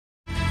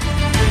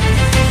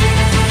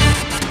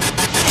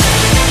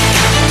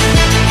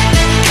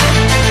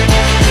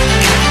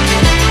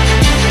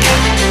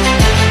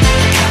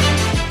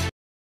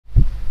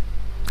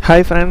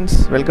Hi friends,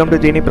 welcome to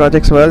GPW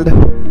Projects World.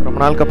 ரொம்ப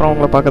நாளுக்கு அப்புறம்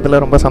உங்களை பார்க்கறதுல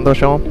ரொம்ப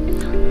சந்தோஷம்.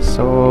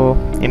 ஸோ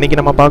இன்றைக்கி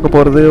நம்ம பார்க்க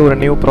போகிறது ஒரு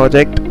நியூ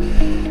ப்ராஜெக்ட்.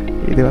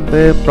 இது வந்து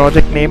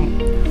project name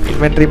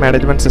inventory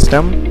management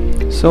system.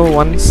 So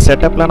once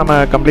செட்டப்லாம் நம்ம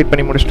கம்ப்ளீட்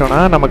பண்ணி முடிச்சிட்டோன்னா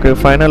நமக்கு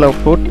ஃபைனல்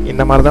அவுட்புட்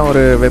இந்த மாதிரி தான்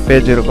ஒரு வெப்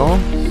பேஜ் இருக்கும்.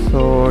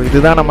 ஸோ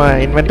இதுதான் நம்ம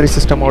இன்வென்ட்ரி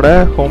சிஸ்டமோட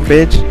ஹோம்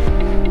பேஜ்.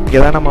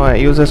 இங்கே தான் நம்ம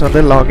யூசர்ஸ்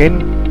வந்து லாகின்,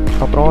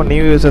 அப்புறம்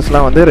நியூ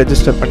யூசர்ஸ்லாம் வந்து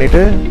ரெஜிஸ்டர்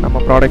பண்ணிவிட்டு நம்ம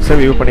ப்ராடக்ட்ஸை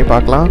வியூ பண்ணி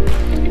பார்க்கலாம்.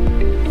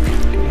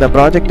 இந்த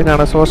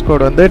ப்ராஜெக்ட்டுக்கான சோர்ஸ்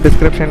கோட் வந்து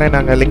டிஸ்கிரிப்ஷனில்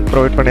நாங்கள் லிங்க்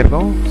ப்ரொவைட்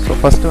பண்ணியிருக்கோம். ஸோ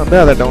ஃபஸ்ட்டு வந்து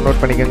அதை டவுன்லோட்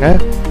பண்ணிக்கோங்க.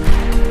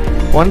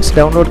 ஒன்ஸ்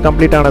டவுன்லோட்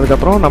கம்ப்ளீட்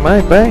ஆனதுக்கப்புறம் நம்ம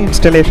இப்போ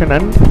இன்ஸ்டலேஷன்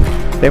அண்ட்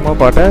டெமோ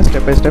பார்ட்டை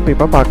ஸ்டெப் பை ஸ்டெப்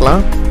இப்போ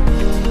பார்க்கலாம்.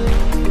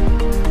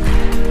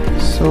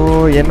 ஸோ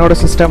என்னோடய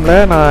சிஸ்டமில்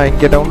நான்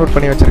இங்கே டவுன்லோட்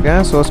பண்ணி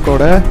வச்சுருக்கேன் சோர்ஸ்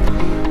கோடை.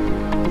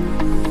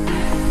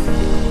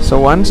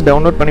 ஸோ ஒன்ஸ்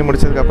டவுன்லோட் பண்ணி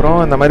முடிச்சதுக்கப்புறம்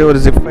இந்த மாதிரி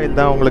ஒரு ஜிப் ஃபைல்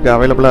தான் உங்களுக்கு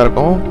அவைலபிளாக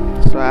இருக்கும்.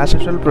 ஸோ ஆஸ்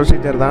யூஷுவல்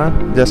ப்ரொசீஜர் தான்,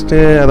 ஜஸ்ட்டு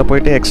அதை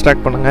போய்ட்டு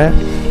எக்ஸ்ட்ராக்ட் பண்ணுங்கள்.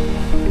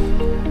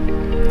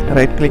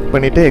 ரைட் கிளிக்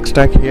பண்ணிவிட்டு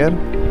எக்ஸ்ட்ராக்ட் ஹியர்.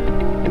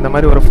 இந்த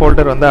மாதிரி ஒரு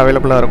ஃபோல்டர் வந்து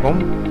அவைலபிளாக இருக்கும்.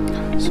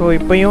 ஸோ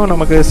இப்போயும்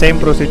நமக்கு சேம்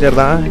ப்ரொசீஜர்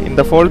தான்.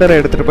 இந்த ஃபோல்டரை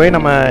எடுத்துகிட்டு போய்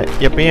நம்ம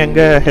எப்பயும்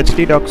எங்கே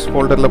ஹெச்டி டாக்ஸ்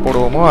ஃபோல்டரில்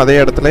போடுவோமோ அதே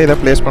இடத்துல இதை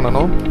ப்ளேஸ்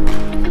பண்ணணும்.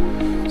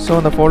 ஸோ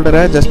அந்த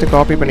ஃபோல்டரை ஜஸ்ட்டு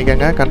காப்பி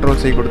பண்ணிக்கோங்க,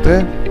 Ctrl+C கொடுத்து.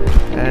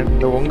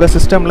 அண்ட் உங்கள்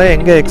சிஸ்டமில்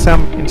எங்கே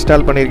எக்ஸாம்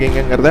இன்ஸ்டால்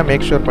பண்ணியிருக்கீங்கிறத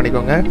மேக் ஷூர்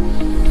பண்ணிக்கோங்க.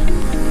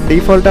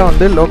 டிஃபால்ட்டாக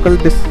வந்து லோக்கல்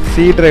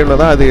சி ட்ரைவில்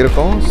தான் அது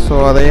இருக்கும்.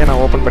 ஸோ அதையே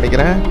நான் ஓப்பன்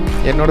பண்ணிக்கிறேன்.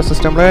 என்னோடய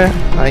சிஸ்டமில்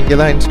நான் இங்கே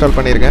தான் இன்ஸ்டால்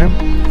பண்ணியிருக்கேன்.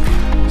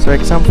 ஸோ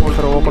எக்ஸாம்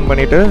ஃபோல்டரை ஓப்பன்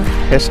பண்ணிவிட்டு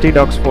ஹெச்டி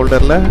டாக்ஸ்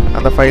ஃபோல்டரில்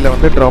அந்த ஃபைலை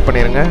வந்து ட்ரா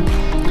பண்ணிடுங்க.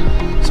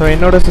 ஸோ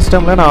என்னோடய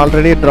சிஸ்டமில் நான்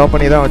ஆல்ரெடி ட்ரா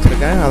பண்ணி தான்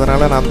வச்சுருக்கேன்,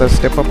 அதனால் நான் அந்த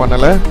ஸ்டெப்பை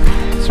பண்ணலை.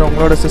 ஸோ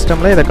உங்களோட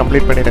சிஸ்டமில் இதை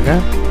கம்ப்ளீட் பண்ணிவிடுங்க.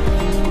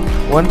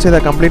 ஒன்ஸ் இதை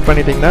கம்ப்ளீட்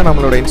பண்ணிட்டிங்கன்னா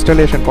நம்மளோட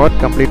இன்ஸ்டாலேஷன் பார்ட்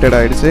கம்ப்ளீட்டட்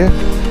ஆகிடுச்சு.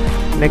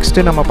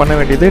 நெக்ஸ்ட்டு நம்ம பண்ண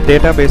வேண்டியது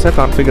டேட்டா பேஸை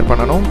கான்ஃபிகர்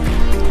பண்ணணும்.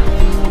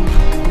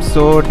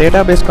 ஸோ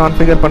டேட்டா பேஸ்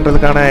கான்ஃபிகர்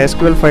பண்ணுறதுக்கான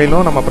SQL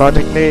ஃபைலும் நம்ம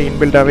ப்ராஜெக்ட்லேயே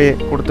இன்பில்டாகவே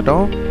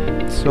கொடுத்துட்டோம்.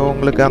 ஸோ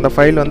உங்களுக்கு அந்த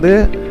ஃபைல் வந்து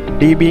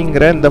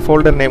டிபிங்கிற இந்த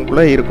ஃபோல்டர்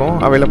நேம்குள்ளே இருக்கும்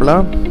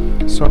அவைலபிளாக.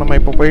 ஸோ நம்ம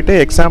இப்போ போயிட்டு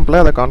எக்ஸாம்பிள்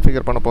அதை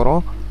கான்ஃபிகர் பண்ண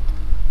போகிறோம்.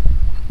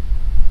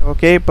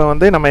 ஓகே, இப்போ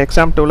வந்து நம்ம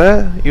எக்ஸாம் டூவில்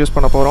யூஸ்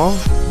பண்ண போகிறோம்.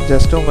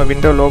 ஜஸ்ட்டு உங்கள்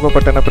விண்டோ லோகோ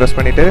பட்டனை ப்ரெஸ்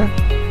பண்ணிவிட்டு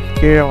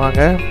கீழே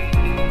வாங்க.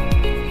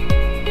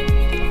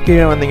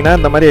 கீழே வந்தீங்கன்னா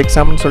இந்த மாதிரி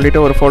எக்ஸாம்னு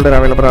சொல்லிட்டு ஒரு ஃபோல்டர்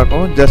அவைலபிளாக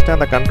இருக்கும். ஜஸ்ட்டு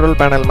அந்த கண்ட்ரோல்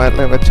பேனல்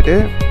மேலே வச்சுட்டு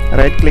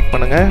ரைட் கிளிக்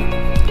பண்ணுங்கள்.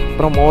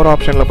 அப்புறம் மோர்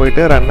ஆப்ஷனில்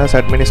போயிட்டு ரன் அஸ்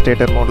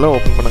அட்மினிஸ்ட்ரேட்டர் மோடில்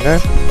ஓப்பன்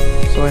பண்ணுங்கள்.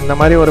 ஸோ இந்த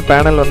மாதிரி ஒரு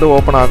பேனல் வந்து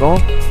ஓப்பன் ஆகும்.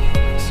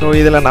 ஸோ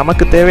இதில்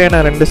நமக்கு தேவையான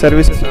 2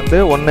 சர்வீசஸ் வந்து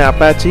ஒன்று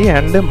அப்பாச்சி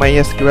அண்டு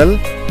MySQL.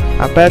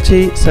 அப்பாச்சி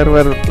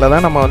சர்வரில்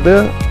தான் நம்ம வந்து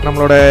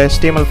நம்மளோட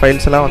HTML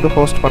ஃபைல்ஸ் எல்லாம் வந்து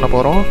ஹோஸ்ட் பண்ண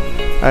போகிறோம்.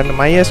 அண்ட்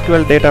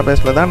MySQL டேட்டா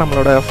பேஸில் தான்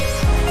நம்மளோட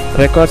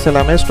ரெக்கார்ட்ஸ்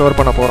எல்லாமே ஸ்டோர்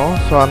பண்ண போகிறோம்.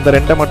 ஸோ அந்த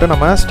 2 மட்டும்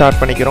நம்ம ஸ்டார்ட்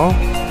பண்ணிக்கிறோம்.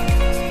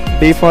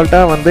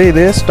 டிஃபால்ட்டாக வந்து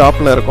இது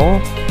ஸ்டாப்பில் இருக்கும்.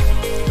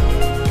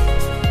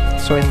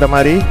 ஸோ இந்த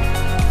மாதிரி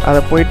அதை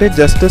போயிட்டு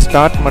ஜஸ்ட்டு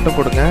ஸ்டார்ட் மட்டும்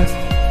கொடுங்க.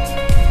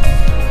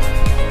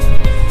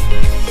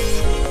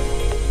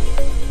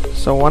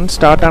 ஸோ ஒன்ஸ்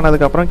ஸ்டார்ட்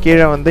ஆனதுக்கப்புறம்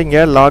கீழே வந்து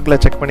இங்கே லாகில்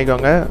செக்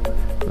பண்ணிக்கோங்க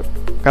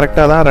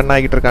கரெக்டாக தான் ரன்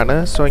ஆகிட்டு இருக்கான்னு.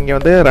 ஸோ இங்கே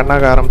வந்து ரன்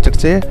ஆக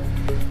ஆரம்பிச்சிருச்சு.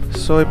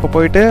 ஸோ இப்போ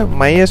போயிட்டு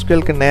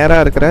MySQLக்கு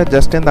நேராக இருக்கிற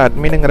ஜஸ்ட் இந்த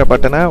அட்மினுங்கிற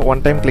பட்டனை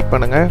ஒன் டைம் கிளிக்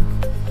பண்ணுங்கள்.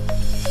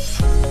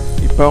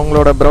 இப்போ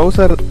உங்களோட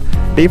ப்ரௌசர்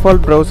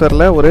டிஃபால்ட்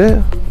ப்ரௌசரில் ஒரு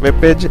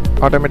வெப்பேஜ்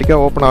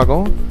ஆட்டோமேட்டிக்காக ஓப்பன்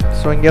ஆகும்.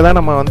 ஸோ இங்கே தான்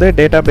நம்ம வந்து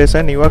டேட்டா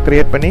பேஸை நியூவாக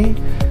க்ரியேட் பண்ணி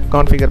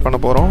கான்ஃபிகர் பண்ண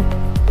போகிறோம்.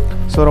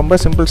 ஸோ ரொம்ப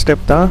சிம்பிள்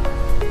ஸ்டெப் தான்.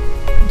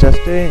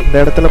 ஜஸ்ட்டு இந்த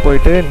இடத்துல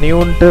போயிட்டு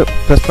நியூன்ட்டு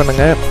ப்ரெஸ்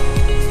பண்ணுங்கள்.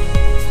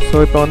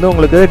 ஸோ இப்போ வந்து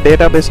உங்களுக்கு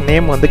டேட்டா பேஸ்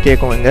நேம் வந்து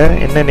கேட்கும், இங்கே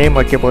என்ன நேம்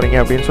வைக்க போகிறீங்க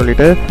அப்படின்னு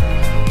சொல்லிட்டு.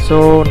 ஸோ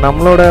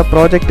நம்மளோட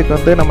ப்ராஜெக்ட்டுக்கு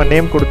வந்து நம்ம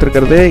நேம்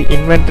கொடுத்துருக்கிறது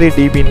இன்வென்ட்ரி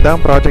டிபின்னு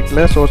தான்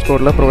ப்ராஜெக்டில் சோர்ஸ்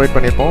கோடில் ப்ரொவைட்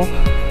பண்ணியிருப்போம்.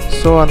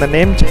 ஸோ அந்த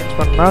நேம் சேஞ்ச்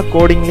பண்ணால்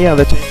கோடிங்லேயும்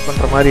அதை சேஞ்ச்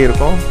பண்ணுற மாதிரி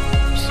இருக்கும்.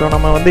 ஸோ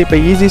நம்ம வந்து இப்போ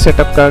ஈஸி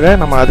செட்டப்காக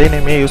நம்ம அதே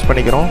நேமே யூஸ்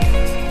பண்ணிக்கிறோம்.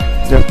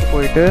 ஜஸ்ட்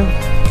போயிட்டு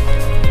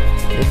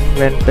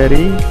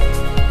இன்வென்டரி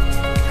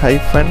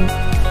ஹைஃபன்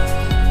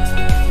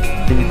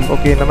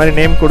ஓகே இந்த மாதிரி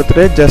நேம்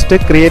கொடுத்துட்டு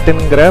ஜஸ்ட்டு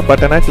க்ரியேட்டுங்கிற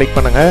பட்டனை கிளிக்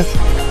பண்ணுங்கள்.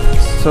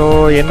 ஸோ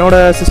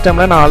என்னோடய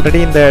சிஸ்டமில் நான் ஆல்ரெடி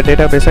இந்த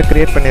டேட்டா பேஸை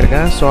க்ரியேட்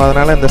பண்ணியிருக்கேன். ஸோ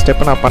அதனால் இந்த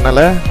ஸ்டெப்பை நான்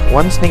பண்ணலை.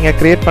 ஒன்ஸ் நீங்கள்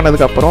க்ரியேட்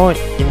பண்ணதுக்கப்புறம்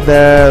இந்த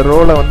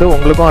ரோவில் வந்து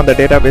உங்களுக்கும் அந்த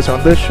டேட்டா பேஸை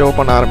வந்து ஷோ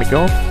பண்ண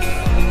ஆரம்பிக்கும்.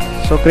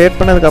 ஸோ க்ரியேட்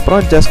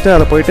பண்ணதுக்கப்புறம் ஜஸ்ட்டு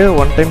அதை போயிட்டு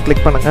ஒன் டைம்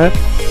கிளிக் பண்ணுங்கள்.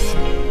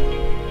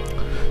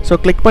 ஸோ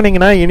கிளிக்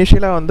பண்ணிங்கன்னா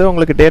இனிஷியலாக வந்து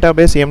உங்களுக்கு டேட்டா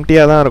பேஸ்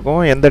எம்டியாக தான்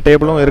இருக்கும், எந்த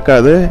டேபிளும்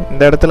இருக்காது.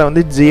 இந்த இடத்துல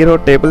வந்து 0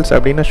 டேபிள்ஸ்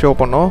அப்படின்னு ஷோ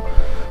பண்ணோம்.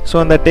 ஸோ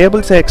அந்த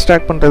டேபிள்ஸை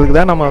எக்ஸ்ட்ராக்ட் பண்ணுறதுக்கு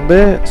தான் நம்ம வந்து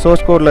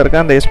சோர்ஸ் கோடில்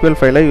இருக்க அந்த SQL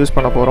ஃபைலை யூஸ்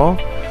பண்ண போகிறோம்.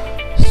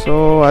 ஸோ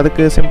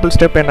அதுக்கு சிம்பிள்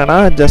ஸ்டெப் என்னென்னா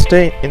ஜஸ்ட்டு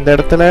இந்த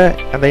இடத்துல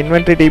அந்த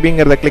இன்வென்ட்ரி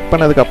டிபிங்கிறத கிளிக்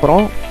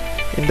பண்ணதுக்கப்புறம்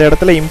இந்த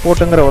இடத்துல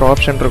இம்போர்ட்டுங்கிற ஒரு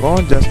ஆப்ஷன் இருக்கும்,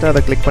 ஜஸ்ட்டு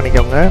அதை கிளிக்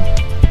பண்ணிக்கோங்க.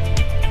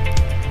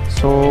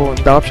 ஸோ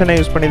இந்த ஆப்ஷனை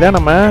யூஸ் பண்ணி தான்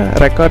நம்ம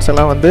ரெக்கார்ட்ஸ்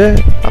எல்லாம் வந்து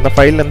அந்த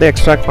ஃபைல்லேருந்து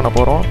எக்ஸ்ட்ராக்ட் பண்ண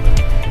போகிறோம்.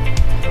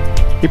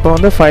 இப்போ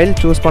வந்து ஃபைல்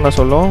சூஸ் பண்ண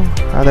சொல்லும்,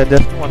 அதை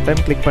ஜஸ்ட் ஒன்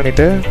டைம் கிளிக்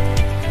பண்ணிவிட்டு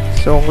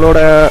ஸோ உங்களோட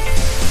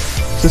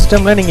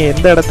சிஸ்டமில் நீங்கள்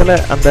எந்த இடத்துல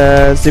அந்த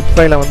ஜிப்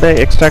ஃபைலை வந்து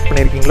எக்ஸ்ட்ராக்ட்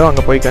பண்ணியிருக்கீங்களோ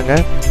அங்கே போய்க்கோங்க.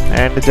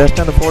 அண்ட் ஜஸ்ட்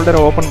அந்த ஃபோல்டரை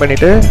ஓப்பன்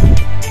பண்ணிவிட்டு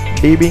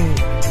டிபிங்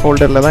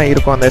ஃபோல்டரில் தான்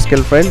இருக்கும் அந்த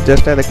SQL ஃபைல்.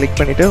 ஜஸ்ட் அதை கிளிக்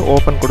பண்ணிவிட்டு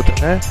ஓப்பன்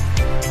கொடுத்துருங்க.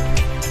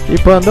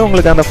 இப்போ வந்து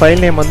உங்களுக்கு அந்த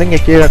ஃபைல் நேம் வந்து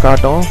இங்கே கீழே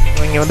காட்டும்.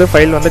 இங்கே வந்து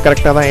ஃபைல் வந்து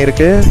கரெக்டாக தான்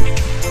இருக்குது.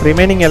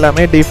 ரிமைனிங்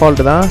எல்லாமே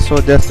டிஃபால்ட் தான். ஸோ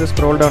ஜஸ்ட்டு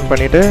ஸ்க்ரோல் டவுன்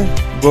பண்ணிவிட்டு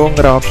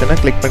கோங்கிற ஆப்ஷனை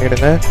கிளிக்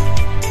பண்ணிவிடுங்க.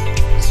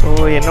 ஸோ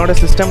என்னோடய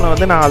சிஸ்டமில்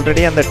வந்து நான்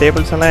ஆல்ரெடி அந்த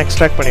டேபிள்ஸ் எல்லாம்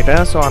எக்ஸ்ட்ராக்ட்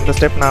பண்ணிட்டேன். ஸோ அந்த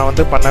ஸ்டெப் நான்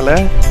வந்து பண்ணலை.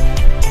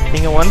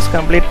 நீங்கள் ஒன்ஸ்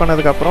கம்ப்ளீட்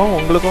பண்ணதுக்கப்புறம்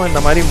உங்களுக்கும் இந்த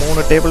மாதிரி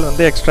 3 டேபிள்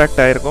வந்து எக்ஸ்ட்ராக்ட்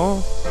ஆகிருக்கும்.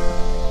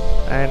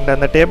 அண்ட்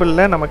அந்த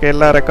டேபிளில் நமக்கு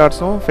எல்லா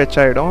ரெக்கார்ட்ஸும் ஃபெச்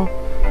ஆகிடும்.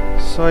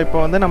 ஸோ இப்போ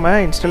வந்து நம்ம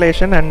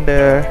installation and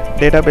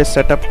database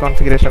setup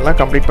கான்ஃபிகரேஷன்லாம்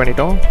complete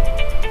பண்ணிட்டோம்.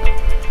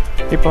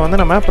 இப்போ வந்து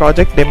நம்ம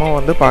ப்ராஜெக்ட் டெமோ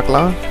வந்து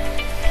பார்க்கலாம்.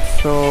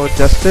 ஸோ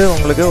ஜஸ்ட்டு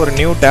உங்களுக்கு ஒரு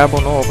நியூ டேப்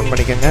ஒன்று ஓப்பன்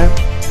பண்ணிக்கோங்க.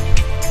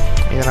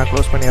 இதை நான்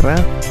க்ளோஸ்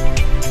பண்ணிடுறேன்.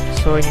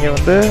 ஸோ இங்கே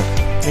வந்து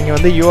நீங்கள்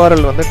வந்து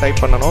URL வந்து டைப்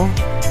பண்ணணும்.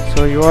 ஸோ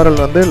URL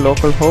வந்து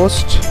லோக்கல்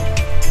ஹோஸ்ட்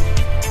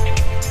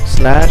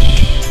 /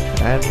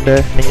 அண்டு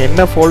நீங்கள்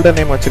என்ன ஃபோல்டர்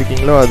நேம்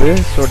வச்சுருக்கீங்களோ அது.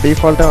 ஸோ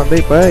டிஃபால்ட்டாக வந்து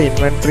இப்போ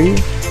இன்வென்ட்ரி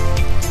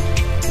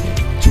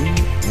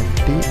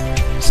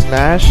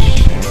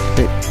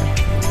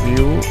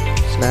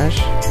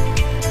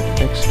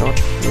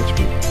 /view/index.php.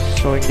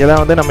 ஸோ இங்கே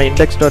தான் வந்து நம்ம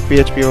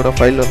index.phpயோட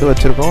ஃபைல் வந்து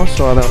வச்சுருக்கோம்.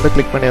 ஸோ அதை வந்து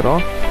கிளிக்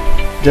பண்ணிடுறோம்.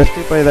 ஜஸ்ட்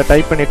இப்போ இதை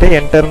டைப் பண்ணிவிட்டு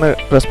என்டர்னு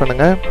ப்ரெஸ்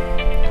பண்ணுங்கள்.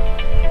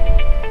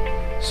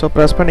 ஸோ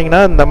ப்ரெஸ்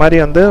பண்ணிங்கன்னா இந்த மாதிரி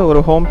வந்து ஒரு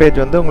ஹோம் பேஜ்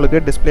வந்து உங்களுக்கு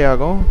டிஸ்பிளே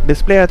ஆகும்.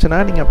 டிஸ்பிளே ஆச்சுன்னா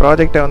நீங்கள்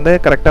ப்ராஜெக்டை வந்து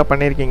கரெக்டாக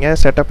பண்ணியிருக்கீங்க,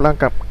 செட்டப்லாம்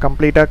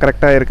கம்ப்ளீட்டாக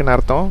கரெக்டாக இருக்குதுன்னு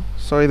அர்த்தம்.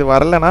 ஸோ இது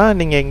வரலைன்னா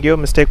நீங்கள் எங்கேயோ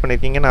மிஸ்டேக்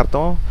பண்ணியிருக்கீங்கன்னு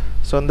அர்த்தம்.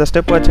 ஸோ இந்த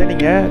ஸ்டெப் வச்சு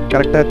நீங்கள்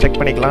கரெக்டாக செக்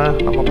பண்ணிக்கலாம்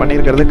நம்ம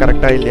பண்ணியிருக்கிறது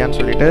கரெக்டாக இல்லையான்னு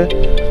சொல்லிட்டு.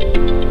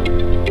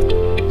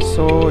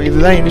 ஸோ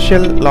இதுதான்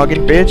இனிஷியல்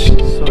லாகின் பேஜ்.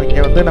 ஸோ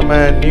இங்கே வந்து நம்ம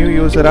நியூ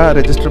யூஸராக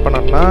ரெஜிஸ்டர்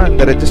பண்ணோம்னா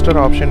இந்த ரெஜிஸ்டர்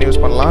ஆப்ஷன் யூஸ்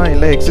பண்ணலாம்,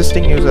 இல்லை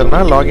எக்ஸிஸ்டிங்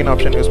யூஸர்னால் லாகின்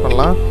ஆப்ஷன் யூஸ்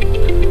பண்ணலாம்.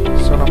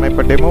 ஸோ நம்ம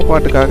இப்போ டெமோ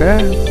பார்ட்டுக்காக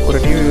ஒரு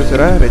நியூ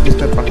யூஸரை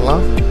ரெஜிஸ்டர்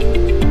பண்ணலாம்.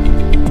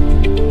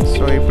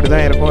 ஸோ இப்படி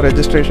தான் இருக்கும்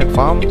ரெஜிஸ்ட்ரேஷன்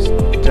ஃபார்ம்ஸ்.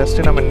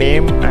 ஜஸ்ட்டு நம்ம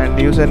name and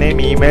user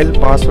name, email,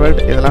 password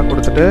இதெல்லாம்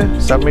கொடுத்துட்டு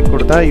சப்மிட்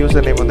கொடுத்தா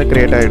யூசர் நேம் வந்து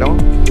க்ரியேட் ஆகிடும்.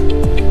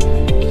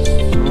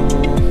 ஸோ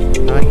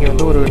நான் இங்கே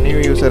வந்து ஒரு நியூ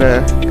யூஸரை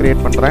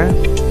க்ரியேட் பண்ணுறேன்.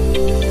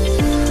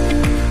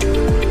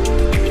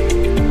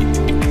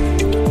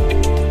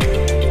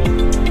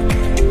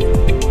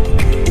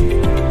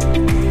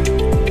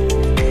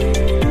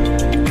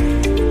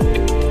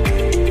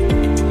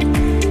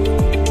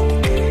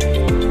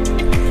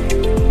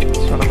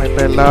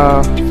 எல்லா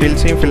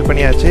ஃபீல்ட்ஸையும் ஃபில்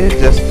பண்ணியாச்சு.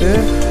 ஜஸ்ட்டு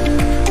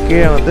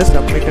கீழே வந்து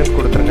சப்மிட்னு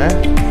கொடுத்துருங்க.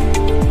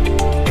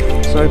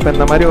 ஸோ இப்போ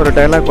இந்த மாதிரி ஒரு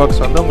டயலாக்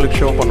பாக்ஸ் வந்து உங்களுக்கு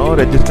ஷோ பண்ணும்,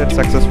 ரெஜிஸ்டர்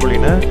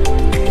சக்ஸஸ்ஃபுல்லின்னு.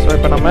 ஸோ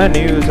இப்போ நம்ம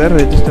நியூ யூஸர்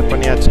ரெஜிஸ்டர்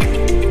பண்ணியாச்சு.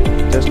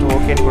 ஜஸ்ட்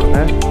ஓகேன்னு கொடுங்க.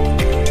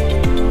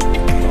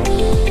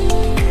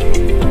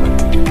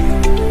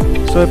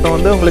 ஸோ இப்போ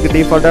வந்து உங்களுக்கு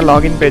டிஃபால்ட்டாக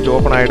லாகின் பேஜ்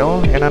ஓப்பன் ஆகிடும்,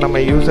 ஏன்னா நம்ம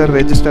யூஸர்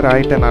ரெஜிஸ்டர்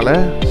ஆகிட்டனால.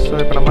 ஸோ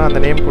இப்போ நம்ம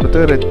அந்த நேம் கொடுத்து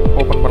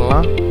ஓப்பன்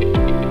பண்ணலாம்.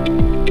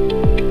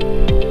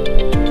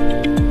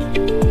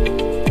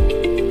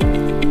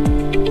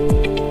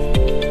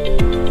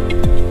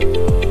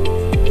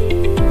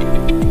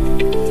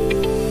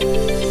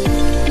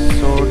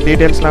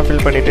 டீட்டெயில்ஸ்லாம்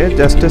ஃபில் பண்ணிவிட்டு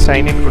ஜஸ்ட்டு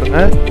சைன்இன் கொடுங்க.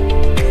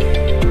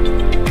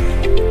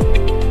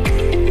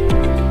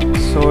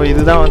 ஸோ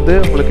இதுதான் வந்து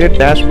உங்களுக்கு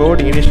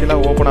டேஷ்போர்ட்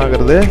இனிஷியலாக ஓப்பன்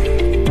ஆகுறது.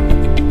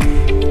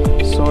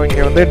 ஸோ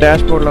இங்கே வந்து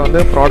டேஷ்போர்டில்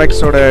வந்து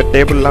ப்ராடக்ட்ஸோட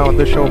டேபிள்லாம்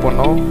வந்து ஷோ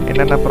பண்ணோம்,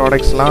 என்னென்ன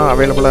ப்ராடக்ட்ஸ்லாம்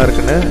அவைலபிளாக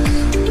இருக்குன்னு.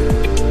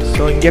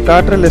 ஸோ இங்கே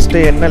காட்டுற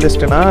லிஸ்ட்டு என்ன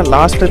லிஸ்ட்டுனா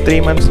லாஸ்ட்டு 3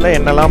 monthஸில்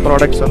என்னெல்லாம்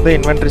ப்ராடக்ட்ஸ் வந்து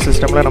இன்வென்ட்ரி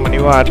சிஸ்டமில் நம்ம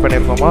நியூவாக ஆட்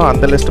பண்ணியிருக்கோமோ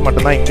அந்த லிஸ்ட்டு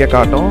மட்டும்தான் இங்கே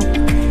காட்டும்.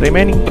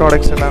 ரிமைனிங்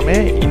ப்ராடக்ட்ஸ் எல்லாமே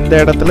இந்த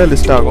இடத்துல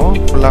லிஸ்ட் ஆகும்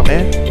ஃபுல்லாமே.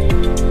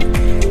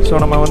 ஸோ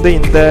நம்ம வந்து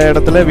இந்த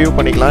இடத்துல வியூ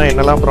பண்ணிக்கலாம்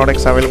என்னெல்லாம்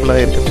ப்ராடக்ட்ஸ் அவைலபிளாக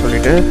இருக்குதுன்னு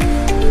சொல்லிட்டு.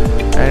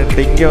 அண்ட்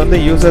இங்கே வந்து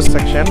யூசர்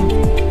செக்ஷன்,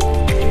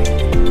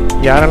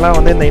 யாரெல்லாம்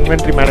வந்து இந்த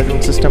இன்வென்ட்ரி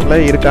மேனேஜ்மெண்ட்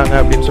சிஸ்டமில் இருக்காங்க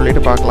அப்படின்னு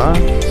சொல்லிட்டு பார்க்கலாம்.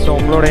 ஸோ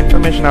உங்களோட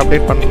இன்ஃபர்மேஷன்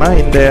அப்டேட் பண்ணால்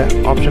இந்த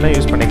ஆப்ஷனை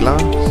யூஸ்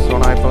பண்ணிக்கலாம். ஸோ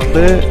நான் இப்போ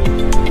வந்து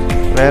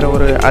வேறு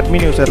ஒரு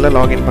அட்மின் யூசரில்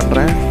லாகின்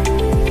பண்ணுறேன்.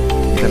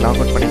 இதை லாக்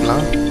அவுட்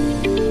பண்ணிக்கலாம்.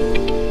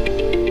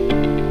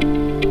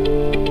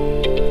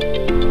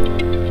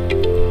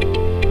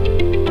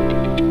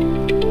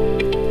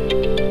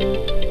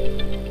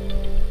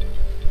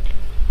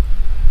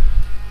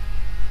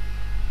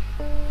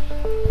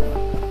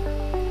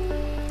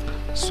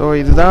 ஸோ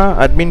இதுதான்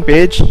அட்மின்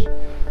பேஜ்.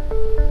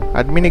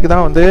 அட்மினுக்கு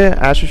தான் வந்து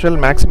ஆஸ் யூஷுவல்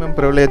மேக்ஸிமம்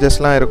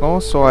ப்ரிவிலேஜஸ்லாம் இருக்கும்.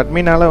 ஸோ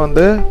அட்மினால்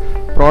வந்து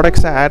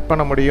ப்ராடக்ட்ஸை ஆட்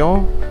பண்ண முடியும்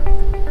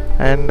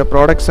அண்ட்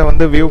ப்ராடக்ட்ஸை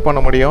வந்து வியூ பண்ண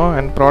முடியும்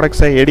அண்ட்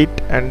ப்ராடக்ட்ஸை எடிட்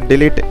அண்ட்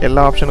டிலீட்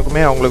எல்லா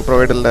ஆப்ஷனுக்குமே அவங்களுக்கு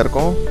ப்ரொவைடரில்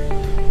இருக்கும்.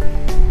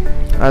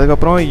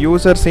 அதுக்கப்புறம்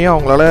யூசர்ஸையும்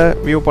அவங்களால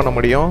வியூ பண்ண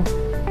முடியும்,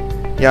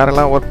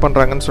 யாரெல்லாம் ஒர்க்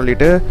பண்ணுறாங்கன்னு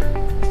சொல்லிட்டு.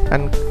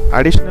 அண்ட்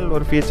அடிஷ்னல்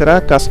ஒரு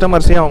ஃபீச்சராக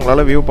கஸ்டமர்ஸையும்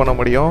அவங்களால வியூ பண்ண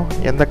முடியும்,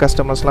 எந்த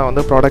கஸ்டமர்ஸ்லாம்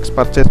வந்து ப்ராடக்ட்ஸ்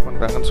பர்ச்சேஸ்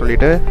பண்ணுறாங்கன்னு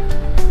சொல்லிட்டு.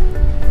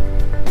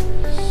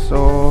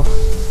 ஸோ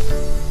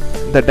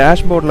இந்த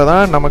டேஷ்போர்டில்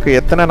தான் நமக்கு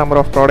எத்தனை நம்பர்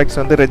ஆஃப் ப்ராடக்ட்ஸ்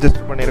வந்து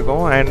ரெஜிஸ்டர்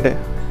பண்ணியிருக்கோம் அண்ட்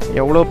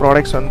எவ்வளோ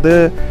ப்ராடக்ட்ஸ் வந்து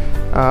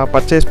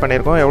பர்ச்சேஸ்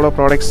பண்ணியிருக்கோம், எவ்வளோ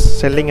ப்ராடக்ட்ஸ்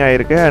செல்லிங்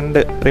ஆகிருக்கு அண்ட்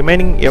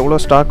ரிமைனிங் எவ்வளோ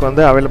ஸ்டாக்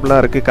வந்து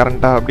அவைலபிளாக இருக்குது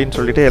கரண்ட்டாக அப்படின்னு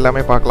சொல்லிட்டு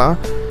எல்லாமே பார்க்கலாம்.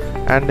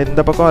 அண்ட்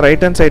இந்த பக்கம்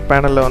ரைட் ஹேண்ட் சைட்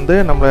பேனலில் வந்து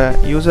நம்ம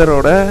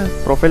யூசரோட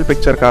ப்ரொஃபைல்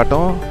பிக்சர்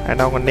காட்டும்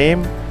அண்ட் அவங்க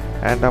நேம்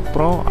அண்ட்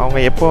அப்புறம் அவங்க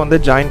எப்போ வந்து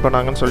ஜாயின்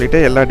பண்ணாங்கன்னு சொல்லிட்டு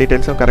எல்லா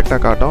டீட்டெயில்ஸும்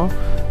கரெக்டாக காட்டும்.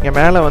 இங்கே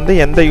மேலே வந்து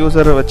எந்த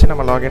யூசரை வச்சு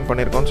நம்ம லாகின்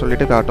பண்ணியிருக்கோம்னு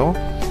சொல்லிட்டு காட்டும்.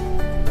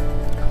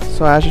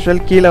 ஸோ ஆஸ்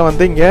யூஷுவல் கீழே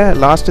வந்து இங்கே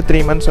லாஸ்ட் 3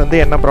 months வந்து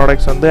என்ன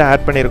ப்ராடக்ட்ஸ் வந்து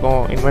ஆட்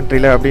பண்ணியிருக்கோம்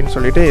இன்வென்ட்ரியில் அப்படின்னு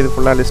சொல்லிட்டு இது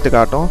ஃபுல்லாக லிஸ்ட்டு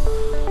காட்டும்.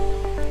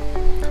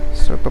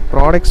 ஸோ இப்போ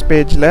ப்ராடக்ட்ஸ்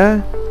பேஜில்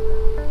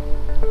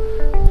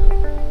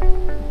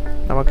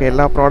நமக்கு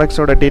எல்லா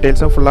ப்ராடக்ட்ஸோட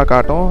டீட்டெயில்ஸும் ஃபுல்லாக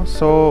காட்டும்.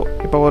 ஸோ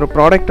இப்போ ஒரு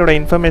ப்ராடக்ட்டோட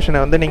இன்ஃபர்மேஷனை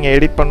வந்து நீங்கள்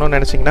எடிட் பண்ணணும்னு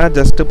நினச்சிங்கன்னா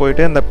ஜஸ்ட்டு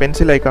போயிட்டு இந்த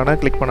பென்சில் ஐக்கானை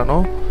கிளிக்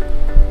பண்ணணும்.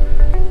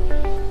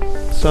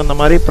 ஸோ இந்த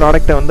மாதிரி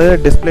ப்ராடக்ட்டை வந்து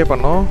டிஸ்பிளே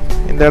பண்ணோம்.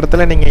 இந்த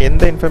இடத்துல நீங்கள்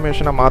எந்த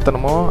இன்ஃபர்மேஷனை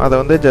மாற்றணுமோ அதை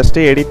வந்து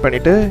ஜஸ்ட்டு எடிட்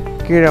பண்ணிவிட்டு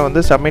கீழே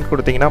வந்து சப்மிட்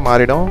கொடுத்தீங்கன்னா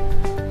மாறிடும்.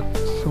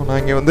 ஸோ நான்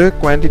இங்கே வந்து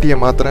குவான்டிட்டியை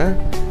மாற்றுறேன்.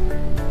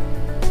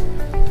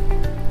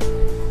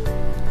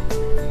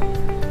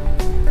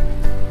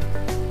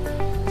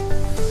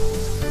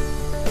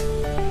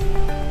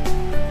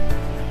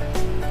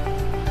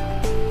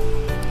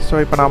 ஸோ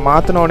இப்போ நான்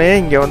மாற்றினோடனே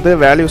இங்கே வந்து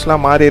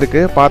வேல்யூஸ்லாம் மாறி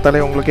இருக்குது, பார்த்தாலே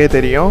உங்களுக்கே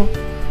தெரியும்.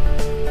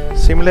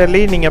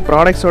 சிமிலர்லி நீங்கள்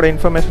ப்ராடக்ட்ஸோட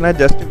இன்ஃபர்மேஷனை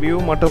ஜஸ்ட் வியூ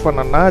மட்டும்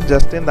பண்ணணும்னா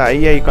ஜஸ்ட் இந்த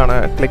ஐக்கானை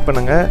கிளிக்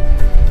பண்ணுங்கள்.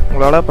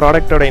 உங்களால்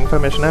ப்ராடக்ட்டோட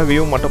இன்ஃபர்மேஷனை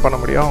வியூ மட்டும் பண்ண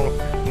முடியும்.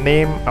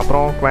 நேம்,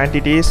 அப்புறம்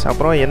குவான்டிட்டிஸ்,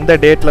 அப்புறம் எந்த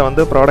டேட்டில்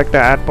வந்து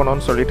ப்ராடக்ட்டை ஆட்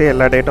பண்ணணும்னு சொல்லிட்டு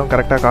எல்லா டேட்டும்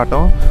கரெக்டாக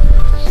காட்டும்.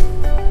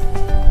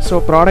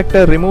 ஸோ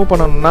ப்ராடக்ட்டை ரிமூவ்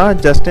பண்ணணும்னா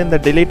ஜஸ்ட் இந்த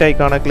delete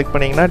ஐக்கானை கிளிக்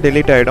பண்ணிங்கன்னா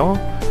delete ஆகிடும்.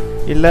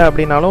 இல்லை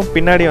அப்படின்னாலும்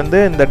பின்னாடி வந்து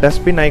இந்த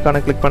டஸ்ட்பின் ஐக்கானை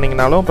கிளிக்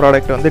பண்ணிங்கனாலும்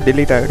ப்ராடக்ட் வந்து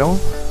delete ஆகிடும்.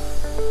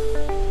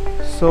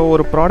 ஸோ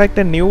ஒரு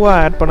ப்ராடக்ட்டை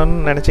நியூவாக ஆட்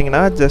பண்ணணும்னு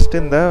நினச்சிங்கன்னா ஜஸ்ட்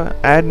இந்த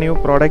ஆட் நியூ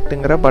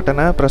ப்ராடக்ட்டுங்கிற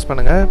பட்டனை ப்ரெஸ்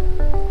பண்ணுங்கள்.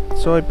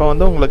 ஸோ இப்போ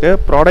வந்து உங்களுக்கு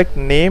ப்ராடக்ட்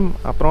நேம்,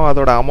 அப்புறம்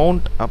அதோட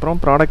அமௌண்ட்,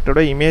 அப்புறம்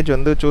ப்ராடக்ட்டோட இமேஜ்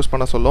வந்து சூஸ்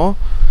பண்ண சொல்லும்.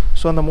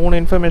 ஸோ அந்த 3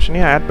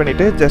 இன்ஃபர்மேஷனையும் ஆட்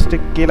பண்ணிவிட்டு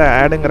ஜஸ்ட்டு கீழே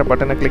ஆடுங்கிற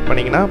பட்டனை கிளிக்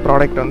பண்ணிங்கன்னா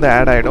ப்ராடக்ட் வந்து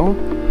ஆட் ஆகிடும்.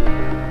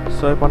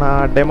 ஸோ இப்போ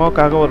நான்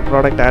டெமோக்காக ஒரு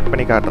ப்ராடக்ட் ஆட்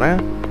பண்ணி காட்டுறேன்.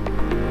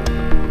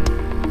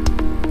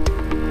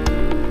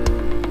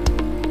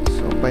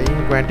 ஸோ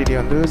பையிங் குவான்டிட்டி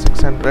வந்து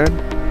 600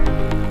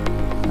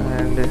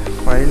 அண்ட்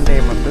ஃபைல்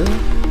நேம் வந்து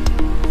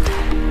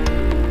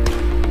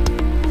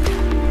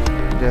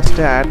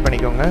ஜஸ்ட்டு ஆட்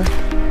பண்ணிக்கோங்க.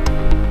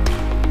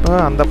 இப்போ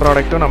அந்த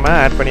ப்ராடக்ட்டும் நம்ம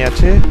ஆட்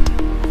பண்ணியாச்சு.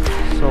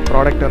 ஸோ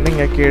ப்ராடக்ட் வந்து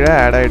இங்கே கீழே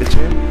ஆட்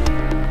ஆகிடுச்சு.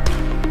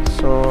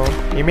 ஸோ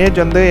இமேஜ்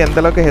வந்து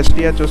எந்தளவுக்கு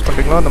ஹெச்டியாக சூஸ்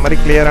பண்ணுறீங்களோ அந்த மாதிரி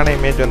கிளியரான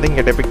இமேஜ் வந்து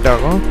இங்கே டெபிக்ட்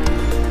ஆகும்.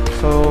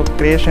 So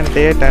creation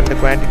date and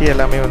quantity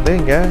எல்லாமே வந்து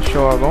இங்கே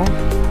ஷோ ஆகும்.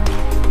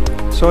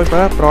 ஸோ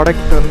இப்போ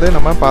ப்ராடக்ட் வந்து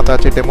நம்ம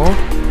பார்த்தாச்சு டெமோ.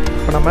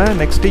 இப்போ நம்ம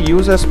நெக்ஸ்ட்டு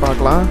யூசர்ஸ்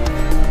பார்க்கலாம்.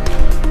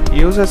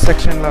 யூசர்ஸ்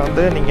செக்ஷனில்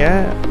வந்து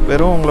நீங்கள்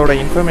வெறும் உங்களோட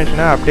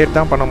இன்ஃபர்மேஷனை அப்டேட்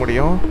தான் பண்ண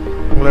முடியும்.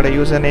 உங்களோட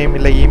யூசர் நேம்,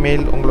 இல்லை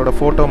இமெயில், உங்களோட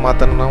ஃபோட்டோ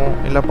மாற்றணும்,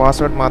 இல்லை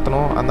பாஸ்வேர்ட்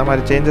மாற்றணும், அந்த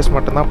மாதிரி சேஞ்சஸ்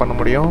மட்டும்தான் பண்ண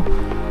முடியும்.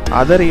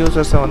 அதர்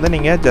யூசர்ஸை வந்து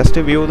நீங்கள்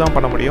ஜஸ்ட்டு வியூ தான்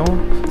பண்ண முடியும்.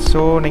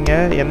 ஸோ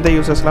நீங்கள் எந்த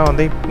யூசர்ஸ்லாம்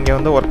வந்து இங்கே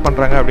வந்து ஒர்க்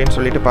பண்ணுறாங்க அப்படின்னு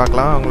சொல்லிட்டு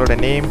பார்க்கலாம். அவங்களோட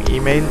நேம்,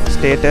 இமெயில்,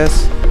 ஸ்டேட்டஸ்,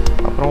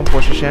 அப்புறம்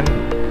பொசிஷன்,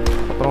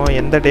 அப்புறம்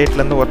எந்த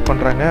டேட்லேருந்து ஒர்க்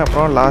பண்ணுறாங்க,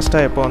 அப்புறம்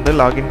லாஸ்ட்டாக எப்போ வந்து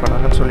லாகின்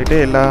பண்ணாங்கன்னு சொல்லிட்டு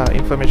எல்லா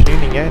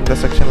இன்ஃபர்மேஷனையும் நீங்கள் இந்த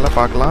செக்ஷனில்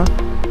பார்க்கலாம்.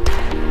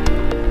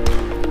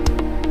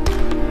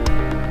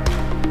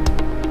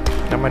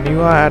 நம்ம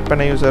நியூவாக ஆட்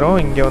பண்ண யூசரும்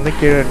இங்கே வந்து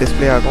கீழே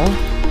டிஸ்பிளே ஆகும்.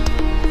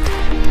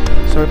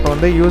 ஸோ இப்போ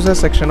வந்து யூசர்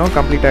செக்ஷனும்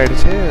கம்ப்ளீட்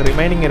ஆகிடுச்சு.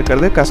 ரிமைனிங்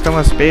இருக்கிறது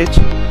கஸ்டமர்ஸ் பேஜ்.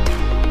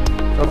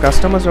 ஸோ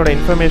கஸ்டமர்ஸோட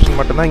இன்ஃபர்மேஷன்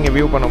மட்டும்தான் இங்கே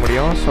வியூ பண்ண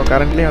முடியும். ஸோ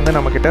கரண்ட்லி வந்து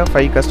நம்மக்கிட்ட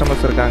 5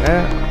 கஸ்டமர்ஸ் இருக்காங்க.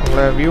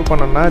 உங்களை வியூ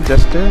பண்ணணும்னா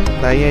ஜஸ்ட்டு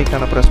இந்த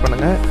ஐக்கானை ப்ரெஸ்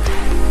பண்ணுங்கள்.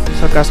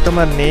 ஸோ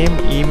கஸ்டமர் நேம்,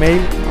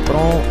 இமெயில்,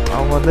 அப்புறம்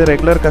அவங்க வந்து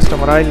ரெகுலர்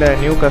கஸ்டமரா இல்லை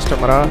நியூ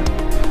கஸ்டமரா,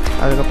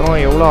 அதுக்கப்புறம்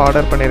எவ்வளோ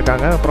ஆர்டர்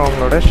பண்ணியிருக்காங்க, அப்புறம்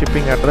அவங்களோட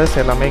ஷிப்பிங்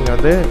அட்ரஸ் எல்லாமே இங்கே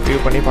வந்து வியூ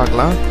பண்ணி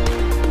பார்க்கலாம்.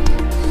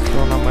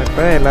 ஸோ நம்ம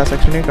இப்போ எல்லா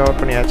செக்ஷனையும் கவர்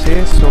பண்ணியாச்சு.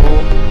 ஸோ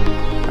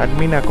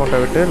அட்மின் அக்கௌண்ட்டை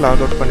விட்டு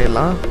லாக் அவுட்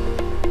பண்ணிடலாம்.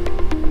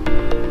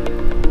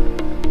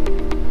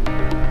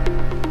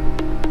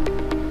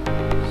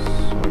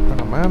 ஸோ இப்போ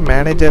நம்ம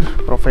மேனேஜர்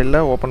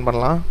ப்ரொஃபைலில் ஓப்பன்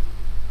பண்ணலாம்.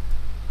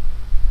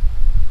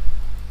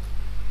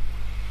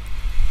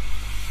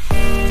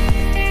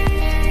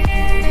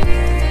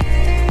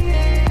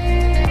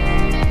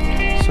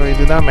 ஸோ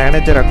இதுதான்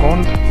மேனேஜர்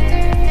அக்கௌண்ட்.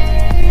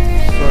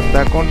 ஸோ இந்த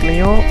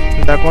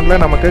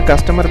அக்கௌண்ட்டில் நமக்கு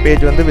கஸ்டமர்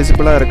பேஜ் வந்து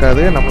விசிபிளாக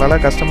இருக்காது.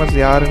 நம்மளால் கஸ்டமர்ஸ்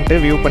யாருன்ட்டு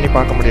வியூ பண்ணி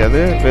பார்க்க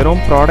முடியாது.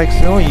 வெறும்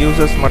ப்ராடக்ட்ஸும்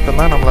யூசர்ஸ்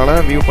மட்டும்தான்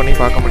நம்மளால் வியூ பண்ணி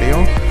பார்க்க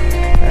முடியும்.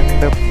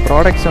 அண்ட்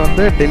ப்ராடக்ட்ஸை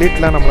வந்து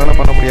டெலீட்லாம் நம்மளால்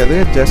பண்ண முடியாது.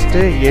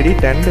 ஜஸ்ட்டு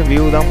எடிட் அண்ட்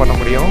வியூ தான் பண்ண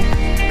முடியும்.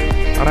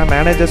 ஆனால்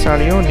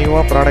மேனேஜர்ஸாலையும்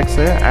நியூவாக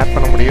ப்ராடக்ட்ஸை ஆட்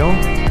பண்ண முடியும்.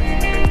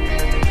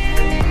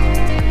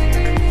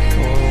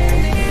 ஸோ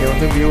இங்கே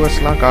வந்து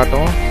வியூவர்ஸ்லாம்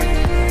காட்டும்.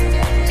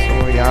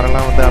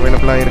 யாரெல்லாம் வந்து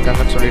அவைலபிளாக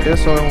இருக்காங்கன்னு சொல்லிட்டு.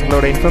 ஸோ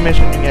உங்களோட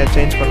இன்ஃபர்மேஷன் நீங்கள்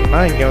சேஞ்ச்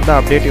பண்ணணும்னா இங்கே வந்து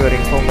அப்டேட் யுவர்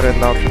இன்ஃபோங்கிற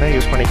இந்த ஆப்ஷனை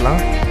யூஸ் பண்ணிக்கலாம்.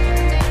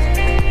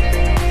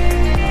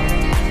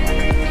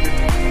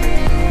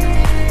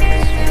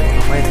 ஸோ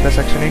நம்ம இந்த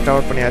செக்ஷனையும்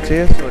கவர் பண்ணியாச்சு.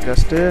 ஸோ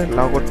ஜஸ்ட்டு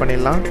லாக் அவுட்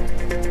பண்ணிடலாம்.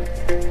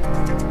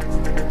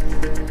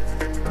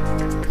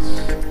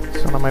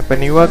 ஸோ நம்ம இப்போ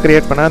நியூவாக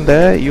க்ரியேட் பண்ண அந்த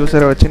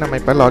யூஸரை வச்சு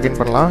நம்ம இப்போ லாகின்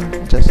பண்ணலாம்.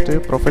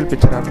 ஜஸ்ட்டு ப்ரொஃபைல்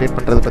பிக்சர் அப்டேட்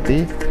பண்ணுறதை பற்றி.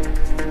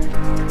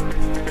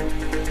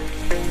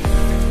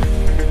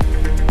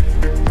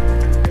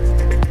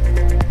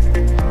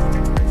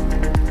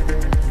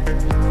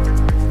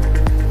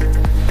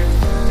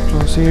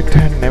 proceed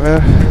and never.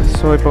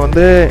 ஸோ இப்போ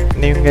வந்து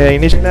நீங்கள்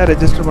இனிஷியலாக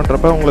ரெஜிஸ்டர்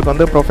பண்ணுறப்ப உங்களுக்கு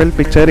வந்து ப்ரொஃபைல்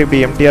பிக்சர் இப்படி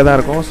எம்டியாக தான்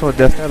இருக்கும். ஸோ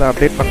ஜஸ்ட் அதை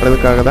அப்டேட்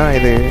பண்ணுறதுக்காக தான்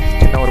இது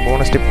சின்ன ஒரு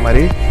போனஸ் டிப்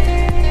மாதிரி.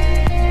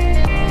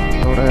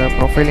 உங்களோட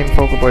ப்ரொஃபைல்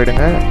இன்ஃபோக்கு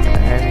போயிடுங்க.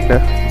 அண்ட்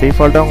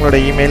டிஃபால்ட்டாக உங்களோட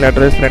இமெயில்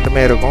அட்ரஸ்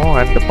ரெண்டுமே இருக்கும்.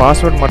 அண்ட்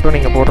பாஸ்வேர்ட் மட்டும்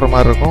நீங்கள் போடுற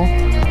மாதிரி இருக்கும்.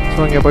 ஸோ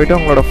இங்கே போய்ட்டு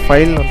உங்களோட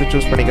ஃபைல் வந்து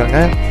சூஸ்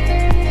பண்ணிக்கோங்க.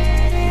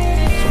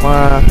 சும்மா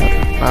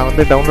நான்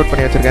வந்து டவுன்லோட்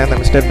பண்ணி வச்சுருக்கேன் இந்த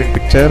மிஸ்டர் பின்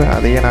பிக்சர்,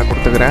 அதையே நான்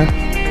கொடுத்துக்கிறேன்.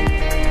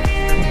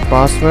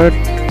 பாஸ்வேர்ட்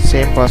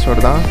சேம்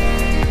பாஸ்வேர்டு தான்.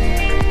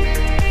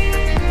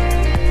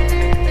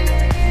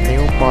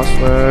 New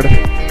password.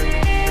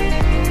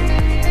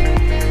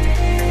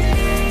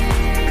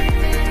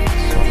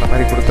 ஸோ அந்த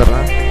மாதிரி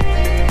கொடுத்துட்றேன்.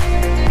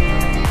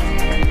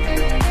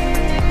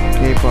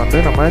 ஓகே, இப்போ வந்து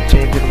நம்ம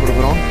சேஞ்சுன்னு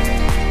கொடுக்குறோம்.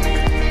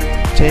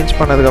 சேஞ்ச்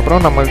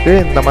பண்ணதுக்கப்புறம் நமக்கு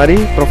இந்த மாதிரி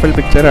ப்ரொஃபைல்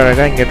பிக்சர்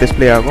அழகாக இங்கே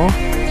டிஸ்பிளே ஆகும்.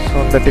 ஸோ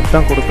இந்த டிப்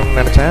தான் கொடுக்கணும்னு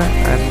நினச்சேன்.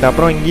 அண்ட்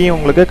அப்புறம் இங்கேயும்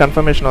உங்களுக்கு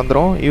கன்ஃபர்மேஷன்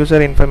வந்துடும்,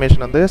 யூசர்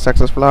இன்ஃபர்மேஷன் வந்து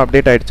சக்ஸஸ்ஃபுல்லாக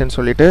அப்டேட் ஆகிடுச்சுன்னு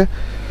சொல்லிட்டு.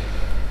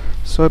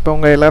 ஸோ இப்போ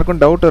உங்கள் எல்லாருக்கும்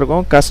டவுட்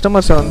இருக்கும்,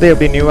 கஸ்டமர்ஸை வந்து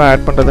எப்படி நியூவாக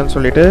ஆட் பண்ணுறதுன்னு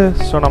சொல்லிட்டு.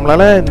 ஸோ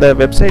நம்மளால் இந்த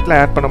வெப்சைட்டில்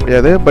ஆட் பண்ண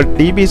முடியாது, பட்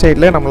டிபி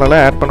சைட்டில் நம்மளால்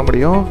ஆட் பண்ண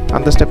முடியும்.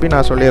 அந்த ஸ்டெப்பையும்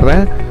நான்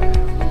சொல்லிடுறேன்,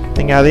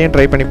 நீங்கள் அதையும்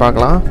ட்ரை பண்ணி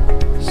பார்க்கலாம்.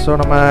 ஸோ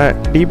நம்ம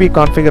டிபி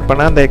கான்ஃபிகர்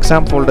பண்ண அந்த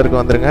எக்ஸாம் ஃபோல்டருக்கு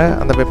வந்துடுங்க,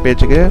 அந்த வெப்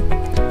பேஜுக்கு.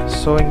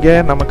 ஸோ இங்கே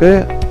நமக்கு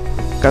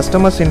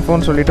கஸ்டமர்ஸ்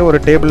இன்ஃபோன்னு சொல்லிட்டு ஒரு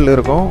டேபிள்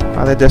இருக்கும்,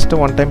 அதை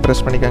ஜஸ்ட்டு ஒன் டைம்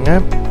ப்ரெஸ் பண்ணிக்கோங்க.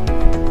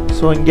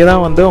 ஸோ இங்கே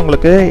தான் வந்து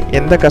உங்களுக்கு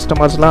எந்த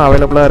கஸ்டமர்ஸ்லாம்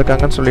அவைலபிளாக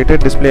இருக்காங்கன்னு சொல்லிட்டு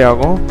டிஸ்பிளே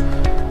ஆகும்.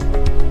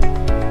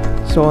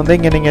 ஸோ வந்து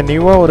இங்கே நீங்கள்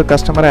நியூவாக ஒரு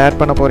கஸ்டமரை ஆட்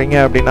பண்ண போகிறீங்க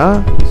அப்படின்னா,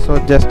 ஸோ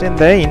ஜஸ்ட்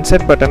இந்த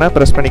இன்சர்ட் பட்டனை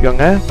ப்ரெஸ்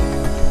பண்ணிக்கோங்க.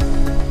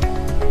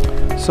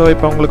 ஸோ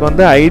இப்போ உங்களுக்கு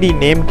வந்து ஐடி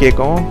நேம்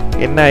கேட்கும்,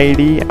 என்ன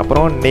ஐடி,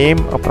 அப்புறம்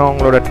நேம், அப்புறம்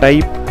அவங்களோட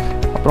டைப்,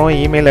 அப்புறம்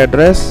இமெயில்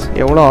அட்ரஸ்,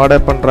 எவ்வளோ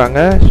ஆர்டர் பண்ணுறாங்க,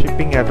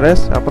 ஷிப்பிங்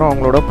அட்ரஸ், அப்புறம்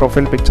அவங்களோட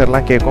ப்ரொஃபைல்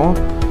பிக்சர்லாம் கேட்கும்.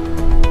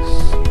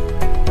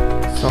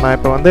 ஸோ நான்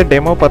இப்போ வந்து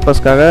டெமோ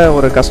பர்பஸ்க்காக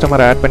ஒரு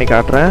கஸ்டமரை ஆட் பண்ணி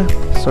காட்டுறேன்.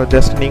 ஸோ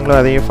ஜஸ்ட்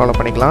நீங்களும் அதையும் ஃபாலோ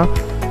பண்ணிக்கலாம்.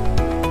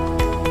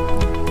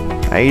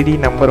 ஐடி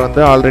நம்பர்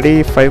வந்து ஆல்ரெடி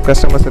 5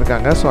 கஸ்டமர்ஸ்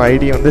இருக்காங்க. ஸோ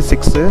ஐடி வந்து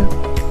 6,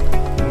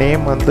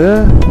 நேம் வந்து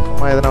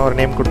சும்மா எதனா ஒரு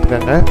நேம்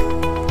கொடுத்துக்கோங்க.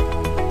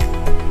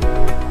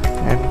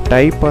 அண்ட்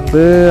டைப்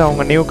வந்து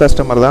அவங்க நியூ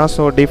கஸ்டமர் தான்,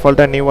 ஸோ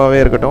டிஃபால்ட்டாக நியூவாகவே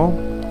இருக்கட்டும்.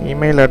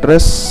 இமெயில்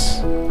அட்ரஸ்,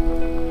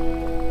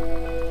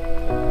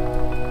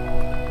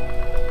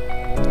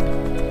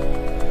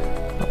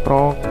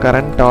 அப்புறம்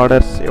கரண்ட்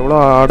ஆர்டர்ஸ், எவ்வளோ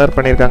ஆர்டர்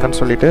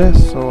பண்ணியிருக்காங்கன்னு சொல்லிட்டு.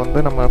 ஸோ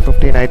வந்து நம்ம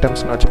 15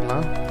 ஐட்டம்ஸ்னு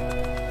வச்சுக்கலாம்.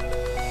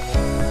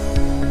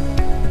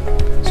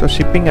 ஸோ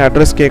ஷிப்பிங்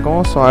அட்ரஸ் கேட்கும்.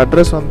 ஸோ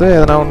அட்ரஸ் வந்து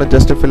எதனா ஒன்று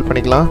ஜஸ்ட்டு ஃபில்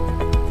பண்ணிக்கலாம்.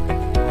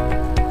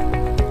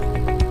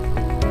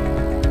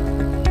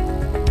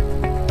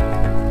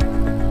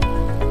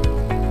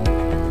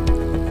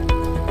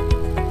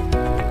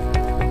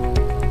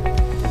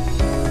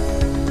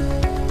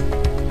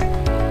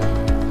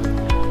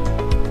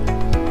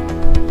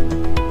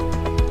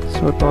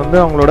 ஸோ இப்போ வந்து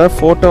அவங்களோட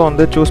ஃபோட்டோ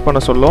வந்து சூஸ் பண்ண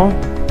சொல்லும்.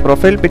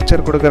 ப்ரொஃபைல்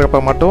பிக்சர்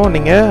கொடுக்குறப்ப மட்டும்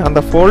நீங்கள் அந்த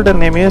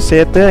ஃபோல்டர் நேமையும்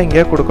சேர்த்து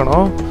இங்கே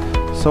கொடுக்கணும்.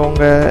 ஸோ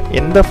உங்கள்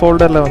எந்த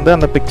ஃபோல்டரில் வந்து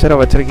அந்த பிக்சரை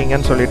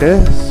வச்சுருக்கீங்கன்னு சொல்லிட்டு.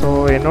 ஸோ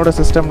என்னோடய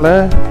சிஸ்டமில்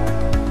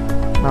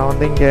நான்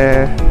வந்து இங்கே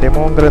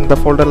டெமோங்கிற இந்த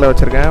ஃபோல்டரில்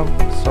வச்சுருக்கேன்.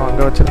 ஸோ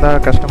அங்கே வச்சுருந்தா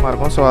கஷ்டமாக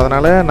இருக்கும். ஸோ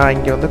அதனால் நான்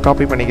இங்கே வந்து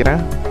காப்பி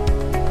பண்ணிக்கிறேன்.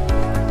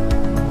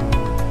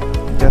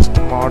 ஜஸ்ட்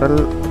மாடல்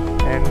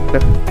அண்ட்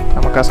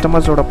நம்ம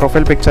கஸ்டமர்ஸோட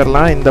ப்ரொஃபைல்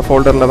பிக்சர்லாம் இந்த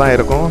ஃபோல்டரில் தான்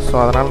இருக்கும். ஸோ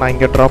அதனால் நான்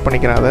இங்கே ட்ராப்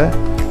பண்ணிக்கிறேன் அதை.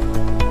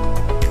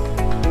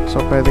 ஸோ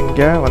இப்போ இது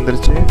இங்கே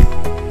வந்துருச்சு.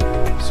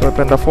 ஸோ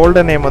இப்போ இந்த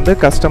ஃபோல்டர் நேம் வந்து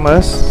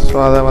கஸ்டமர்ஸ். ஸோ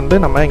அதை வந்து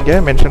நம்ம இங்கே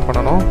மென்ஷன்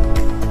பண்ணணும்.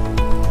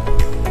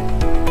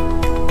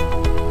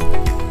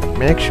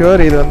 மேக்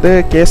ஷுர் இது வந்து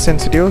case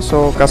sensitive. So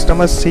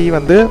customer C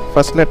வந்து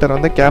ஃபஸ்ட் லெட்டர்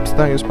வந்து கேப்ஸ்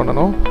தான் யூஸ்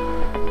பண்ணணும்.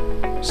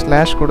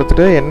 ஸ்லாஷ்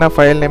கொடுத்துட்டு என்ன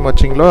ஃபைல் நேம்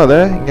வச்சிங்களோ அதை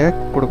இங்கே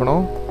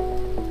கொடுக்கணும்.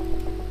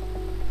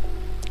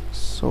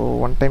 ஸோ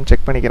ஒன் டைம்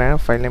செக் பண்ணிக்கிறேன்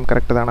ஃபைல் நேம்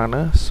கரெக்டு தான் நான்.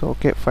 ஸோ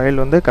ஓகே,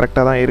 ஃபைல் வந்து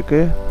கரெக்டாக தான்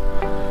இருக்குது.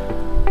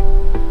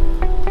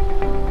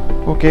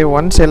 ஓகே,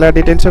 ஒன்ஸ் எல்லா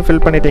டீட்டெயில்ஸும்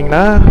ஃபில்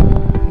பண்ணிட்டீங்கன்னா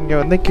இங்கே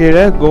வந்து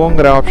கீழே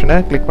கோங்கிற ஆப்ஷனை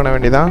கிளிக் பண்ண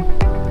வேண்டியதான்.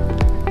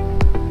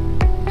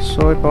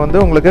 ஸோ இப்போ வந்து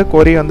உங்களுக்கு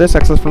கொரி வந்து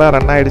சக்ஸஸ்ஃபுல்லாக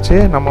ரன் ஆகிடுச்சு.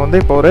 நம்ம வந்து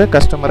இப்போ ஒரு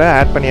கஸ்டமரை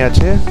ஆட்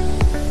பண்ணியாச்சு.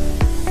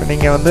 இப்போ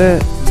நீங்கள் வந்து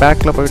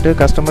பேக்கில் போய்ட்டு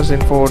கஸ்டமர்ஸ்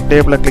இன்ஃபோ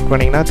டேபிளை கிளிக்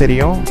பண்ணிங்கன்னா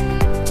தெரியும்,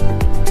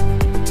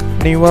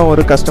 நியூவாக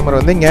ஒரு கஸ்டமர்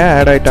வந்து இங்கே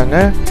ஆட் ஆகிட்டாங்க.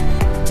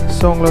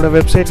 ஸோ உங்களோட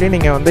வெப்சைட்லேயும்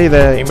நீங்கள் வந்து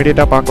இதை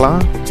இமீடியட்டாக பார்க்கலாம்.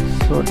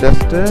 ஸோ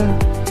ஜஸ்ட்டு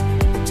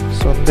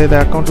ஸோ இந்த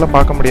அக்கௌண்ட்டில்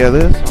பார்க்க முடியாது.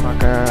 ஸோ நான்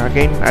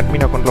அகெயின்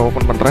அட்மின் அக்கௌண்ட்டில்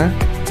ஓப்பன் பண்ணுறேன்.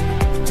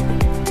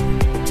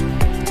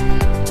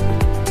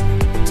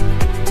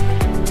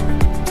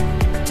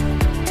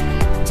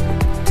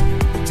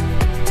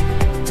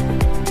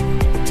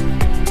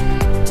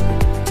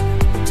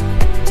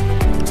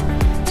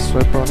 ஸோ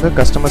இப்போ வந்து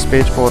கஸ்டமர்ஸ்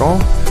பேஜ் போகிறோம்.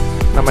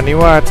 நம்ம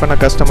நியூவாக ஆட் பண்ண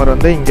கஸ்டமர்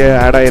வந்து இங்கே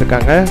ஆட்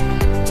ஆகியிருக்காங்க.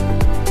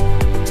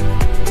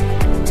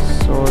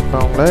 ஸோ இப்போ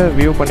அவங்கள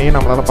வியூ பண்ணி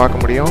நம்மளால்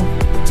பார்க்க முடியும்.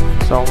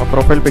 ஸோ அவங்க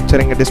ப்ரொஃபைல்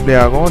பிக்சர் இங்கே டிஸ்பிளே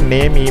ஆகும்,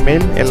 நேம்,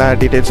 இமெயில் எல்லா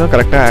டீட்டெயில்ஸும்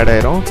கரெக்டாக ஆட்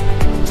ஆயிரும்.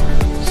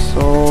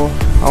 ஸோ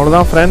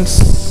அவ்வளோதான் ஃப்ரெண்ட்ஸ்,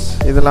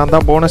 இதெல்லாம்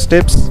தான் bonus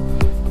tips.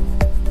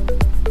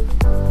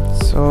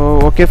 So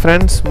okay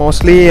friends,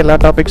 mostly எல்லா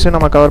டாபிக்ஸும்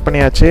நம்ம கவர்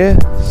பண்ணியாச்சு.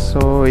 ஸோ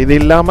இது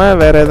இல்லாமல்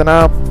வேறு எதனா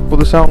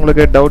புதுசாக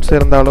உங்களுக்கு டவுட்ஸ்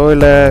இருந்தாலோ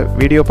இல்லை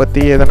வீடியோ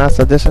பற்றி எதனா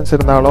சஜஷன்ஸ்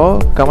இருந்தாலோ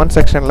கமெண்ட்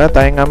செக்ஷனில்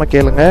தயங்காமல்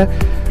கேளுங்க.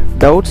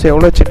 டவுட்ஸ்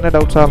எவ்வளோ சின்ன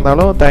டவுட்ஸாக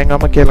இருந்தாலும்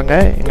தயங்காமல் கேளுங்க.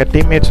 எங்கள்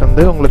டீம்மேட்ஸ்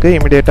வந்து உங்களுக்கு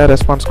இமிடியேட்டாக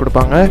ரெஸ்பான்ஸ்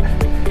கொடுப்பாங்க.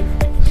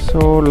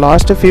 ஸோ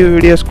லாஸ்ட்டு ஃபியூ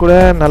வீடியோஸ் கூட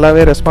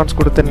நல்லாவே ரெஸ்பான்ஸ்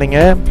கொடுத்துருந்தீங்க.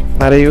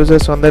 நிறைய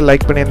யூசர்ஸ் வந்து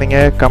லைக் பண்ணியிருந்தீங்க,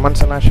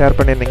 கமெண்ட்ஸ் எல்லாம் ஷேர்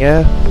பண்ணியிருந்தீங்க.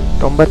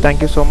 ரொம்ப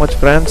thank you so much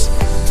friends,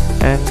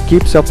 and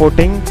keep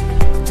supporting.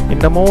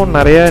 இன்னமும்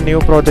நிறைய நியூ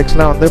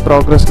ப்ராஜெக்ட்ஸ்லாம் வந்து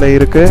ப்ராக்ரஸில்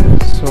இருக்குது.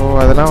 ஸோ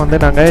அதெல்லாம் வந்து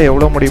நாங்கள்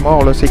எவ்வளோ முடியுமோ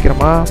அவ்வளோ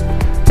சீக்கிரமாக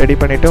ரெடி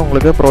பண்ணிவிட்டு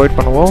உங்களுக்கு ப்ரொவைட்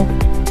பண்ணுவோம்.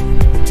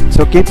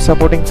 So keep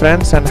supporting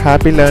friends and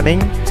happy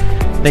learning.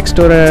 Next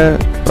ஒரு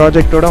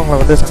ப்ராஜெக்டோடு உங்களை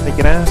வந்து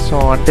சந்திக்கிறேன். So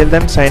until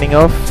then, signing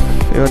off,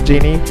 your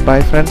Genie.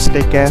 Bye friends,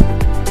 take care.